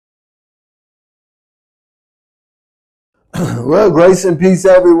Well, grace and peace,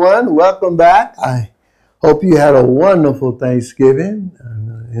 everyone. Welcome back. I hope you had a wonderful Thanksgiving.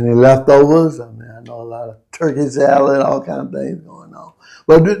 Any leftovers? I mean, I know a lot of turkey salad, all kind of things going on.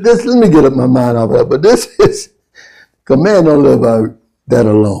 But let me get up my mind off that. But this is, man don't live out that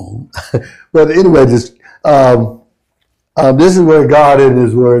alone. But anyway, this is where God in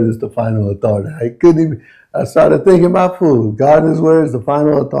His Word is the final authority. I started thinking about food. God in His Word is the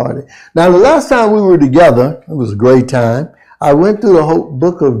final authority. Now, the last time we were together, it was a great time. I went through the whole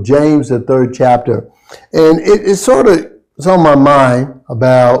book of James, the 3rd chapter, and it's on my mind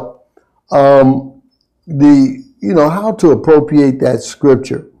about how to appropriate that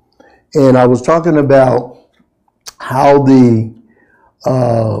scripture. And I was talking about how the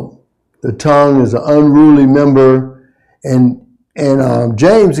tongue is an unruly member, and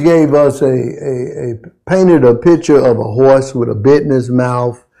James gave us painted a picture of a horse with a bit in his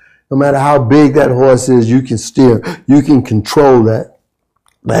mouth. No matter how big that horse is, you can steer, you can control that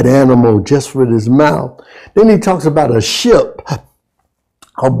animal just with his mouth. Then he talks about a ship,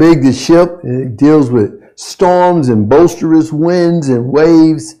 how big the ship, it deals with storms and boisterous winds and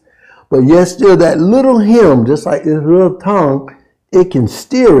waves, but yet still that little him, just like his little tongue, it can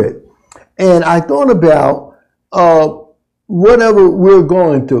steer it. And I thought about whatever we're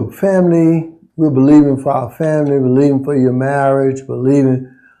going through, family, we're believing for our family, believing for your marriage, believing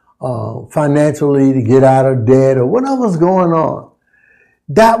financially to get out of debt or whatever's going on.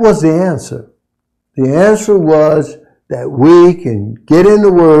 That was the answer. The answer was that we can get in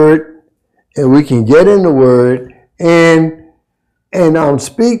the Word, and we can get in the Word and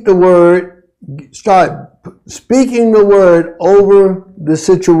speak the Word, start speaking the Word over the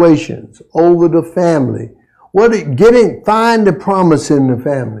situations, over the family. Find the promise in the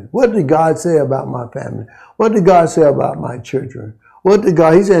family. What did God say about my family? What did God say about my children? He said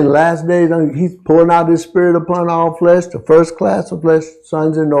in the last days, He's pouring out His Spirit upon all flesh. The first class of flesh,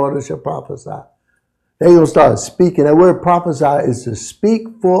 sons and daughters shall prophesy. They're going to start speaking. That word prophesy is to speak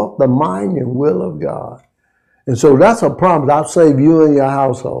forth the mind and will of God. And so that's a promise. I'll save you and your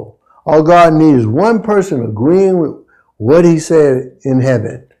household. All God needs is one person agreeing with what He said in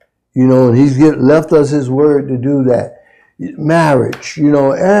heaven. And He's left us His Word to do that. Marriage,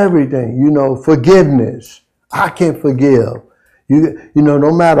 everything, forgiveness. I can forgive.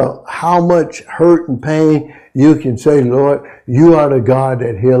 No matter how much hurt and pain, you can say, Lord, you are the God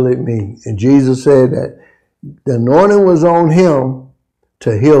that healeth me. And Jesus said that the anointing was on Him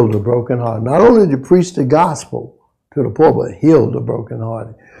to heal the brokenhearted. Not only to preach the gospel to the poor, but heal the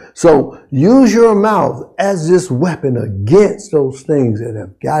brokenhearted. So use your mouth as this weapon against those things that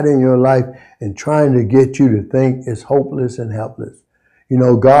have got in your life and trying to get you to think it's hopeless and helpless.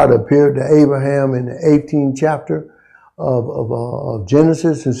 God appeared to Abraham in the 18th chapter of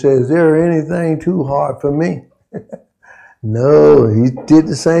Genesis and says, is there anything too hard for me? No, He did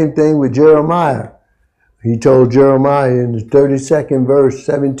the same thing with Jeremiah. He told Jeremiah in the 32nd verse,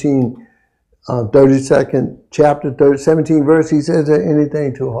 32nd chapter, 17th verse, He says, is there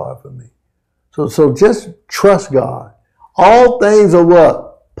anything too hard for me? So just trust God. All things are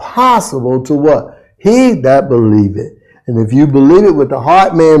what? Possible to what? He that believeth. And if you believe it with the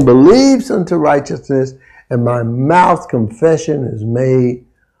heart, man believes unto righteousness, and my mouth confession is made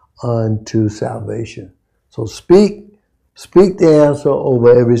unto salvation. So speak the answer over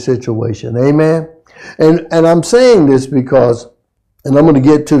every situation. Amen. And I'm saying this because, and I'm going to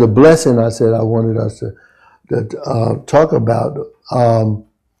get to the blessing I said I wanted us to talk about,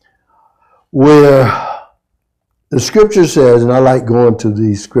 where the scripture says, and I like going to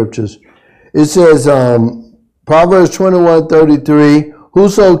these scriptures, it says, Proverbs 21:33,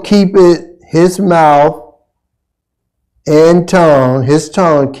 whoso keepeth his mouth and his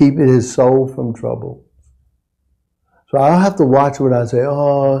tongue keepeth his soul from trouble. So I don't have to watch what I say.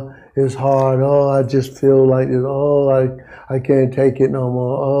 Oh, it's hard. Oh, I just feel like it. Oh, I can't take it no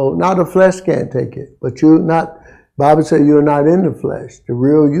more. Oh, now the flesh can't take it. But Bible says you're not in the flesh. The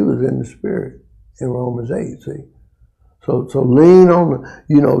real you is in the spirit in Romans 8, see. So lean on,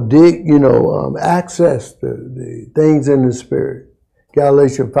 access the things in the spirit.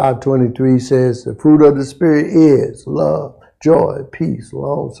 Galatians 5:23 says the fruit of the Spirit is love, joy, peace,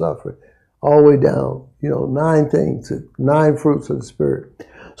 long-suffering, all the way down, 9 fruits of the Spirit.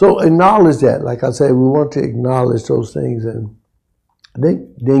 So acknowledge that. Like I said, we want to acknowledge those things and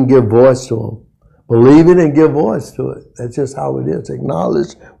then give voice to them. Believe it and give voice to it. That's just how it is.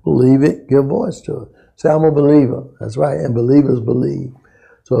 Acknowledge, believe it, give voice to it. Say, I'm a believer. That's right. And believers believe.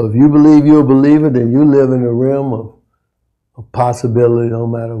 So if you believe you're a believer, then you live in the realm of possibility, no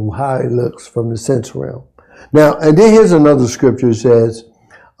matter how it looks from the sense realm. Now, and then here's another scripture. It says,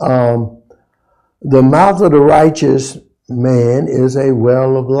 the mouth of the righteous man is a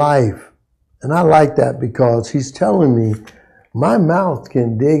well of life. And I like that because he's telling me my mouth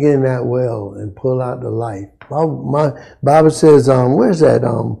can dig in that well and pull out the life. My Bible says, where's that?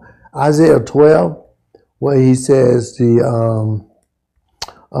 Isaiah 12, where he says that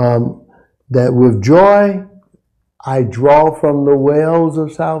with joy I draw from the wells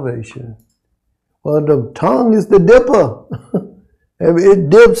of salvation. Well, the tongue is the dipper. It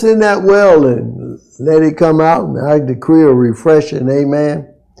dips in that well and let it come out, and I decree a refreshing,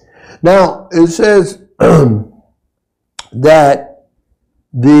 amen. Now, it says that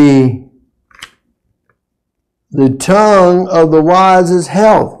the tongue of the wise is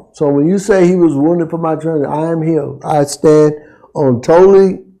health. So when you say he was wounded for my transgression, I am healed. I stand on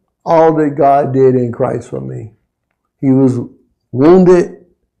totally all that God did in Christ for me. He was wounded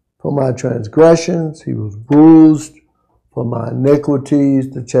for my transgressions. He was bruised for my iniquities.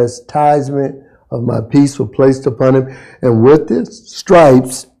 The chastisement of my peace was placed upon him. And with his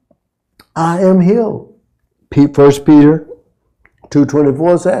stripes, I am healed. 1 Peter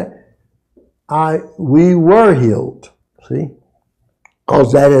 2:24 said, we were healed. See?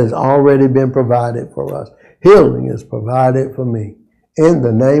 Because that has already been provided for us. Healing is provided for me. In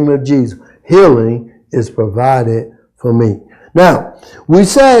the name of Jesus, healing is provided for me. Now, we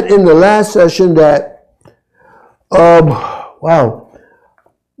said in the last session that,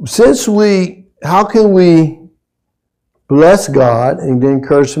 how can we bless God and then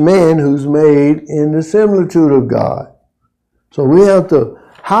curse man who's made in the similitude of God? So we have to,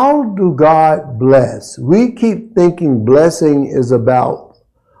 how do God bless? We keep thinking blessing is about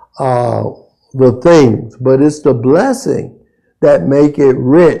the things, but it's the blessing that make it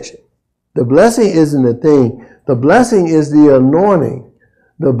rich. The blessing isn't a thing. The blessing is the anointing.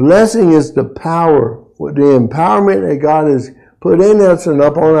 The blessing is the power, the empowerment that God has put in us and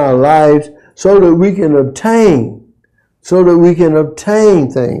upon our lives so that we can obtain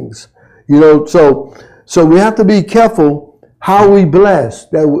things. You know, so we have to be careful how we bless.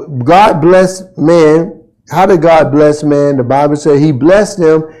 That God blessed man. How did God bless man? The Bible said he blessed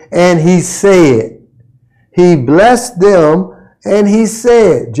them and he said. He blessed them and he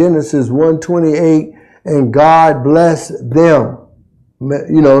said. Genesis 1:28, and God blessed them.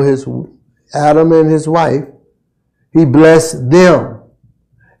 You know, his Adam and his wife. He blessed them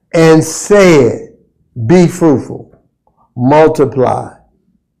and said, be fruitful, multiply,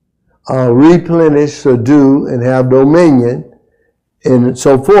 replenish, subdue, and have dominion, and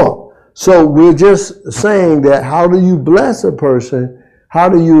so forth. So we're just saying that how do you bless a person? How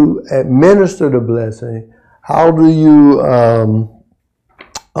do you administer the blessing? How do you,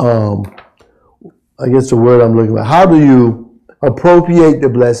 I guess the word I'm looking for, how do you appropriate the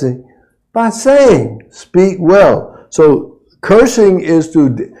blessing? By saying, speak well. So cursing is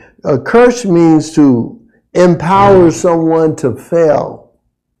a curse means to empower someone to fail.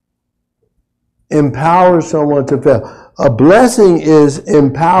 Empower someone to fail. A blessing is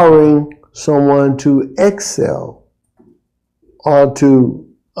empowering someone to excel or to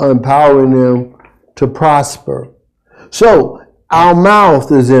empowering them to prosper. So our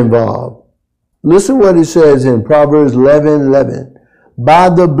mouth is involved. Listen what it says in Proverbs 11:11. By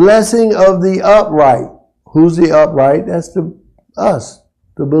the blessing of the upright. Who's the upright? That's us,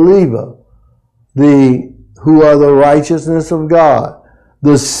 the believer. Who are the righteousness of God.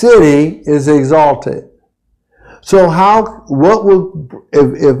 The city is exalted. So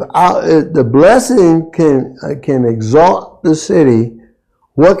if the blessing can exalt the city,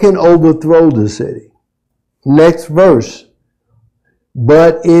 what can overthrow the city? Next verse.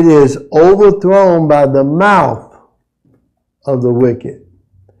 But it is overthrown by the mouth of the wicked.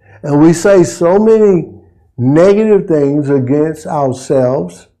 And we say so many negative things against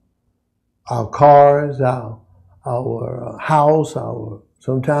ourselves, our cars, our house, our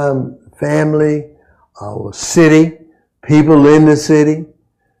sometimes family, our city, people in the city,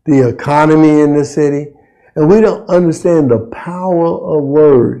 the economy in the city. And we don't understand the power of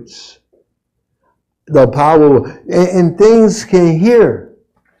words. The power and things can hear.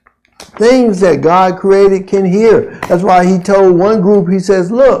 Things that God created can hear. That's why he told one group, he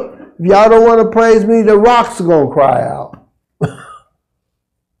says, look, if y'all don't want to praise me, the rocks are going to cry out.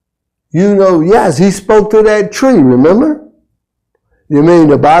 You know, yes, he spoke to that tree, remember? You mean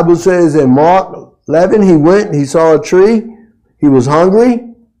the Bible says in Mark 11, he went, he saw a tree, he was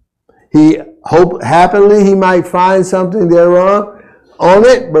hungry, he hoped happily he might find something thereon on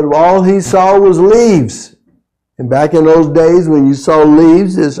it, but all he saw was leaves. And back in those days when you saw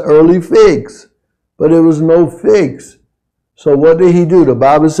leaves, it's early figs, but there was no figs. So what did he do? The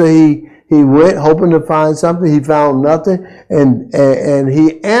Bible says he went hoping to find something. He found nothing, and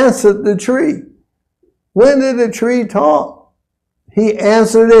he answered the tree. When did the tree talk? He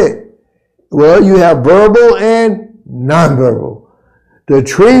answered it. Well, you have verbal and nonverbal. The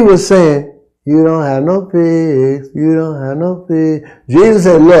tree was saying, you don't have no figs. You don't have no figs. Jesus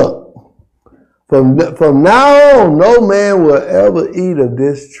said, look, from now on, no man will ever eat of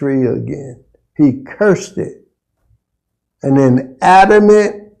this tree again. He cursed it. An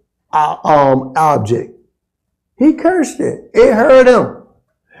inanimate object. He cursed it. It hurt him.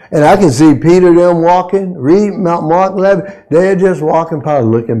 And I can see Peter them walking, read Mark 11. They're just walking, probably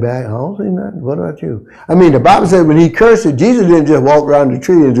looking back. I don't see nothing. What about you? I mean, the Bible said when he cursed it, Jesus didn't just walk around the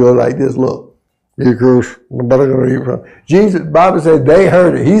tree and go like this, look. You curse. Jesus, the Bible said they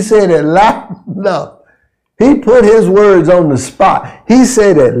heard it. He said it loud enough. He put his words on the spot. He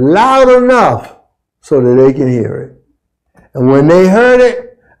said it loud enough so that they can hear it. And when they heard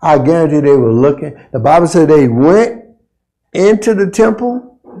it, I guarantee they were looking. The Bible said they went into the temple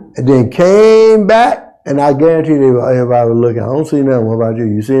and then came back, and I guarantee everybody was looking. I don't see nothing. What about you?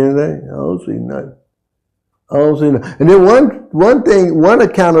 You see anything? I don't see nothing. I don't see nothing. And then one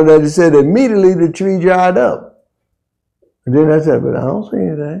account of that, it said immediately the tree dried up. And then I said, but I don't see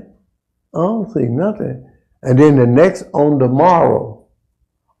anything. I don't see nothing. And then on tomorrow,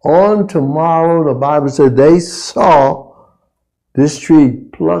 the Bible said they saw this tree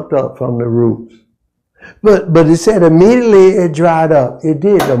plucked up from the roots. But it said immediately it dried up. It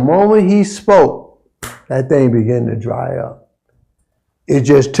did. The moment he spoke, that thing began to dry up. It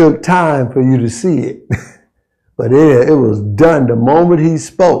just took time for you to see it. But it was done the moment he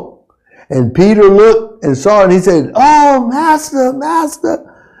spoke. And Peter looked and saw it, and he said, oh, Master,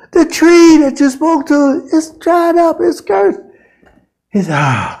 the tree that you spoke to, it's dried up, it's cursed. He said,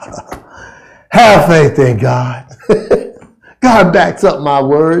 have faith in God. God backs up my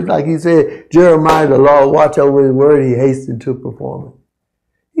words. Like he said, Jeremiah, the Lord, watch over his word, he hastened to perform it.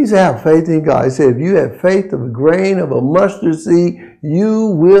 He said, have faith in God. He said, if you have faith of a grain of a mustard seed, you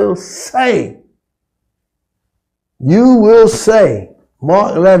will say. You will say.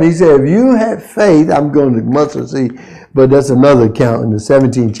 Mark 11, he said, if you have faith, I'm going to mustard seed, but that's another account in the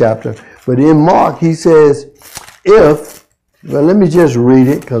 17th chapter. But in Mark, he says, let me just read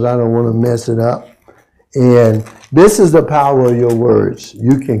it because I don't want to mess it up. And this is the power of your words.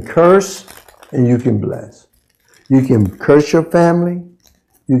 You can curse and you can bless. You can curse your family.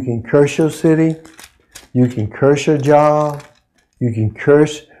 You can curse your city. You can curse your job. You can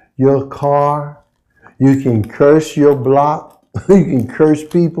curse your car. You can curse your block. You can curse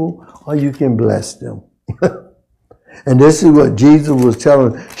people, or you can bless them. And this is what Jesus was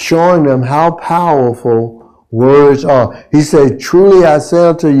showing them how powerful words are. He said, truly I say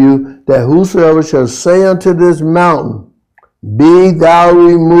unto you, that whosoever shall say unto this mountain, be thou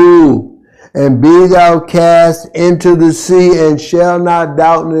removed, and be thou cast into the sea, and shall not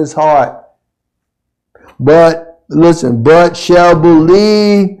doubt in his heart. But shall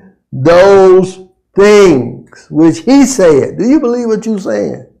believe those things which he said. Do you believe what you're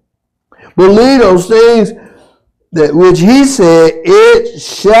saying? Believe those things that which he said, it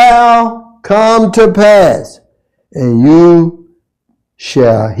shall come to pass, and he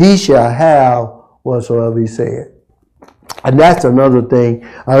shall have whatsoever he said. And that's another thing.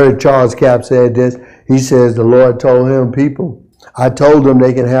 I heard Charles Capp said this. He says the Lord told him, people, I told them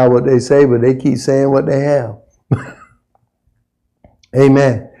they can have what they say, but they keep saying what they have.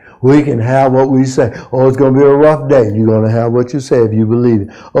 Amen. We can have what we say. Oh, it's going to be a rough day. You're going to have what you say if you believe it.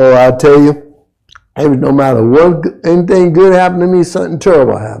 Oh, I tell you, no matter what, anything good happens to me, something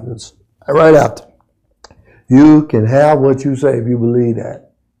terrible happens right after. You can have what you say if you believe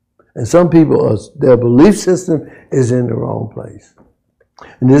that. And some people, their belief system is in the wrong place.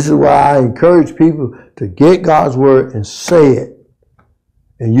 And this is why I encourage people to get God's word and say it.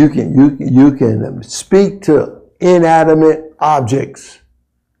 And you can speak to inanimate objects,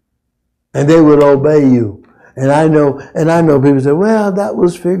 and they would obey you. And I know people say, well, that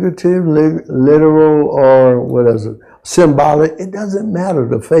was figurative, literal, or what is it, symbolic. It doesn't matter.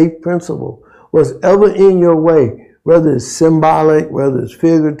 The faith principle, whatever in your way, whether it's symbolic, whether it's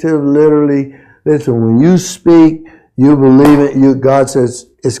figurative, literally, listen, when you speak, you believe it, God says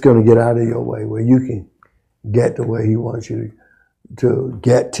it's going to get out of your way where you can get to where he wants you to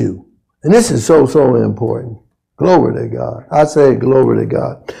get to. And this is so, so important. Glory to God. I say glory to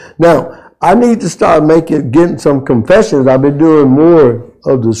God. Now, I need to start getting some confessions. I've been doing more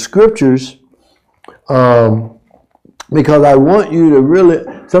of the scriptures because I want you to really,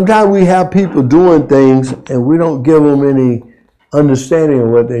 sometimes we have people doing things and we don't give them any understanding of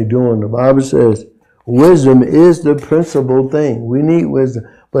what they're doing. The Bible says wisdom is the principal thing. We need wisdom.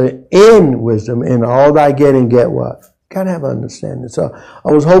 But in wisdom, in all thy getting, get what? Got to have understanding. So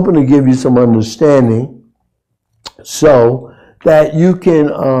I was hoping to give you some understanding So that you can,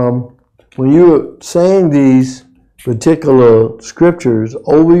 when you're saying these particular scriptures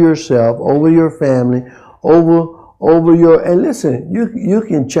over yourself, over your family, over your, and listen, you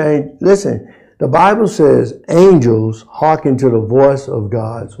can change, listen, the Bible says angels hearken to the voice of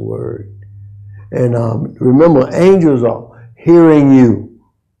God's word. And remember, angels are hearing you,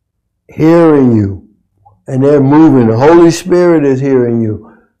 and they're moving. The Holy Spirit is hearing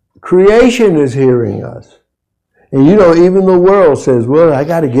you. Creation is hearing us. And you know, even the world says, well, I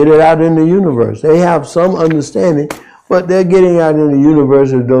got to get it out in the universe. They have some understanding, but they're getting out in the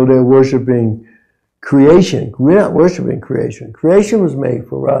universe as though they're worshiping creation. We're not worshiping creation. Creation was made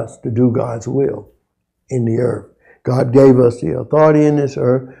for us to do God's will in the earth. God gave us the authority in this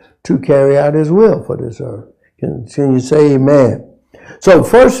earth to carry out his will for this earth. Can you say amen? So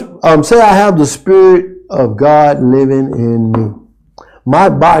first, say I have the Spirit of God living in me. My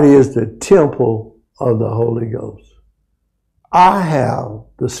body is the temple of the Holy Ghost. I have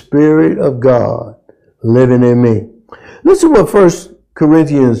the Spirit of God living in me. Listen what 1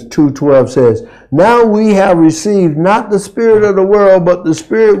 Corinthians 2:12 says. Now we have received not the spirit of the world, but the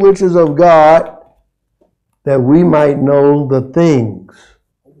Spirit which is of God, that we might know the things.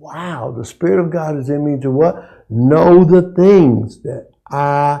 Wow, the Spirit of God is in me to what? Know the things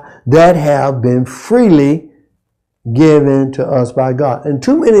that have been freely given to us by God. And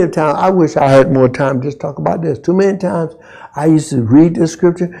too many times, I wish I had more time to just talk about this. Too many times I used to read this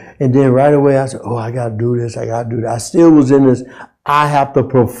scripture and then right away I said, oh, I got to do this, I got to do that. I still was in this, I have to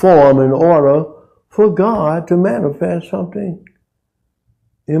perform in order for God to manifest something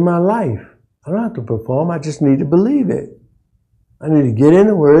in my life. I don't have to perform, I just need to believe it. I need to get in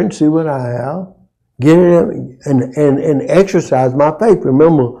the Word and see what I have, get in and exercise my faith.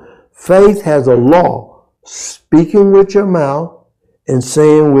 Remember, faith has a law. Speaking with your mouth and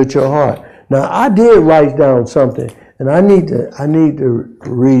saying with your heart. Now, I did write down something, and I need to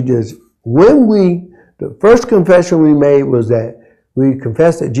read this. The first confession we made was that we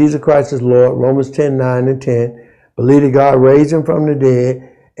confessed that Jesus Christ is Lord, Romans 10:9 and 10, believe that God raised him from the dead,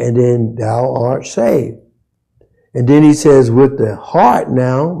 and then thou art saved. And then he says, with the heart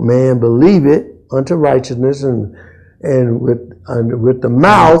now, man believe it unto righteousness, and with the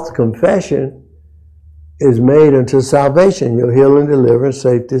mouth, confession, is made unto salvation, your healing, deliverance,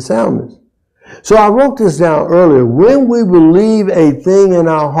 safety, soundness. So I wrote this down earlier. When we believe a thing in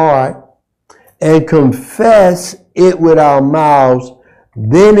our heart and confess it with our mouths,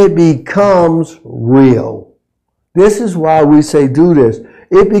 then it becomes real. This is why we say do this.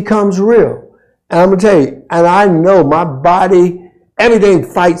 It becomes real. And I'm going to tell you, and I know my body, everything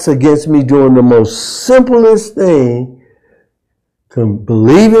fights against me doing the most simplest thing,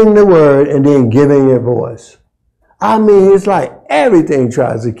 believing the word and then giving it voice. I mean, it's like everything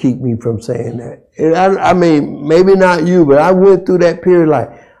tries to keep me from saying that. I mean, maybe not you, but I went through that period like,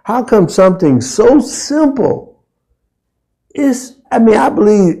 how come something so simple I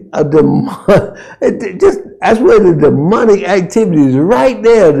believe that's where the demonic activity is right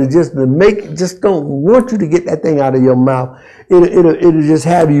there just don't want you to get that thing out of your mouth. It'll just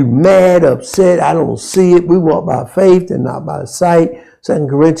have you mad, upset. I don't see it. We walk by faith and not by sight. 2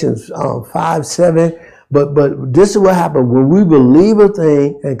 Corinthians 5:7. But this is what happens when we believe a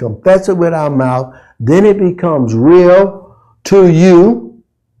thing and confess it with our mouth. Then it becomes real to you.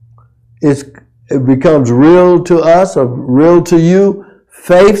 It becomes real to us or real to you.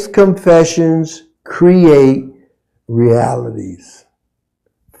 Faith's confessions create realities.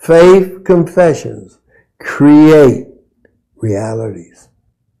 Faith confessions create realities.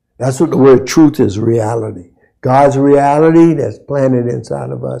 That's what the word truth is, reality. God's reality that's planted inside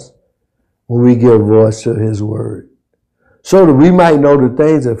of us when we give voice to his word. So that we might know the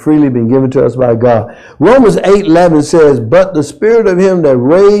things that have freely been given to us by God. Romans 8:11 says, but the Spirit of him that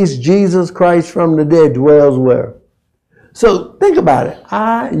raised Jesus Christ from the dead dwells where? So think about it.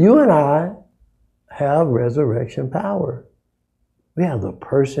 You and I have resurrection power. We have the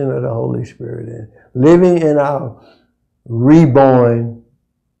person of the Holy Spirit living in our reborn,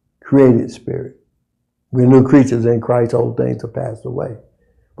 created spirit. We're new creatures in Christ, old things have passed away.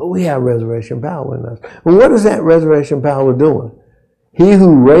 But we have resurrection power in us. And what is that resurrection power doing? He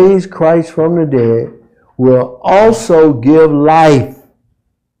who raised Christ from the dead will also give life.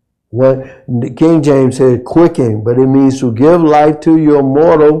 What King James said, quicken, but it means to give life to your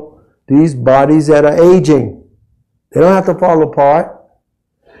mortal, these bodies that are aging. They don't have to fall apart.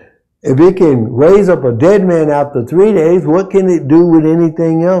 If it can raise up a dead man after 3 days, what can it do with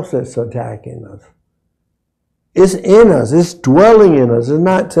anything else that's attacking us? It's in us. It's dwelling in us. It's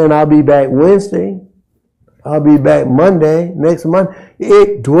not saying I'll be back Wednesday. I'll be back Monday, next month.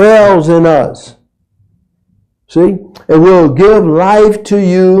 It dwells in us. See? And will give life to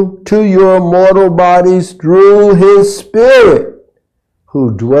you, to your mortal bodies through his Spirit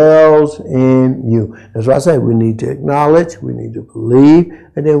who dwells in you. That's why I say we need to acknowledge, we need to believe,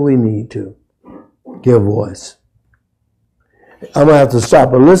 and then we need to give voice. I'm going to have to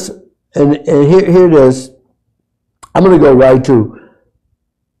stop, but listen, and here it is. I'm going to go right to,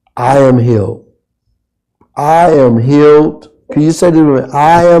 I am healed. I am healed. Can you say this with me?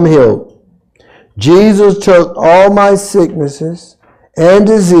 I am healed. Jesus took all my sicknesses and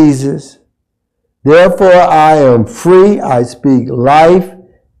diseases. Therefore, I am free. I speak life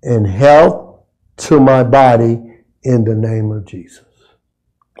and health to my body in the name of Jesus.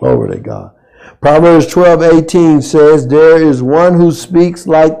 Glory to God. Proverbs 12:18 says, there is one who speaks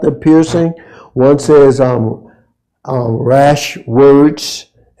like the piercing. One says rash words.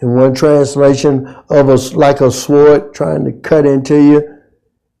 In one translation of like a sword trying to cut into you.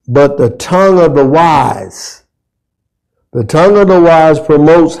 But the tongue of the wise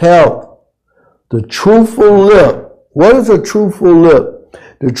promotes health. The truthful lip. What is a truthful lip?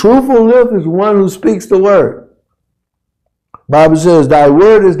 The truthful lip is one who speaks the word. Bible says, thy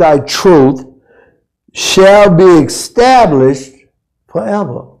word is thy truth, shall be established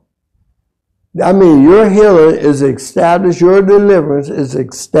forever. I mean, your healing is established, your deliverance is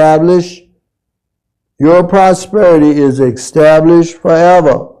established, your prosperity is established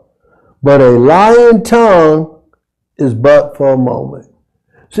forever. But a lying tongue is but for a moment.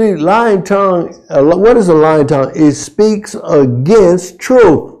 See, lying tongue, what is a lying tongue? It speaks against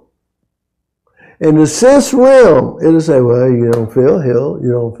truth. In the sense realm, it'll say, well, you don't feel healed,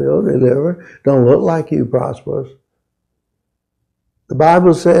 you don't feel delivered, don't look like you prosperous. The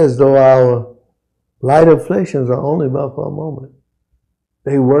Bible says, though our light afflictions are only but for a moment,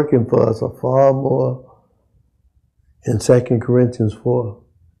 they working for us are far more in 2 Corinthians 4.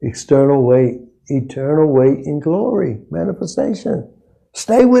 Eternal weight in glory, manifestation.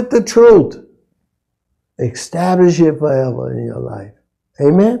 Stay with the truth. Establish it forever in your life.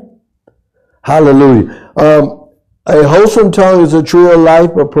 Amen? Hallelujah. A wholesome tongue is a tree of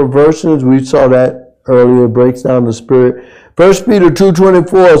life, but perverseness, we saw that earlier, breaks down the spirit. 1 Peter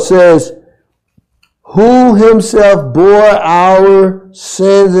 2:24 says, who himself bore our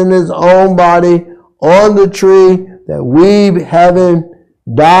sins in his own body on the tree, that we, having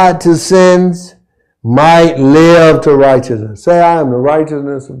died to sins, might live to righteousness. Say, I am the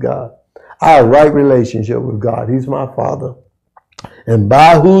righteousness of God. I have a right relationship with God. He's my Father. And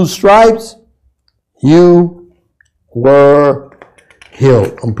by whose stripes you were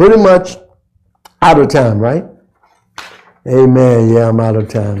healed. I'm pretty much out of time, right? Amen. Yeah, I'm out of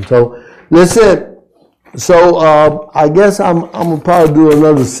time. So, listen. So, I guess I'm going to probably do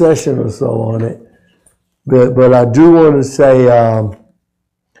another session or so on it. But I do want to say,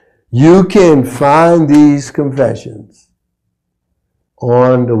 you can find these confessions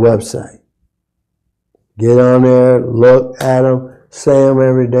on the website. Get on there, look at them, say them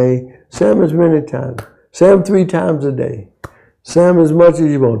every day. Say them as many times. Say them 3 times a day. Say them as much as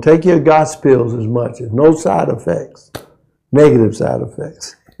you want. Take your God's pills as much as. No side effects. Negative side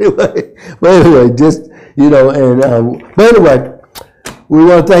effects. But anyway, just, but anyway, we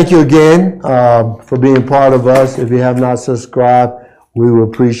want to thank you again for being part of us. If you have not subscribed, we would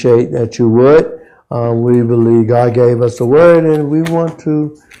appreciate that you would. We believe God gave us the word, and we want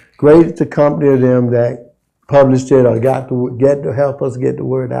to great the company of them that published it or got to help us get the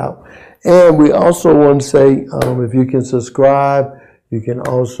word out. And we also want to say, if you can subscribe, you can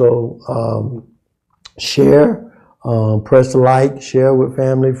also share, press like, share with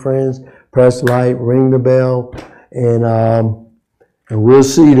family, friends, press like, ring the bell, and we'll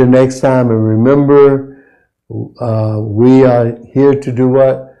see you the next time. And remember, we are here to do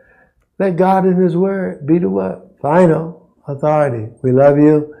what? Let God and his word be the what? Final authority. We love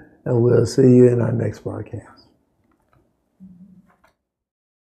you, and we'll see you in our next broadcast.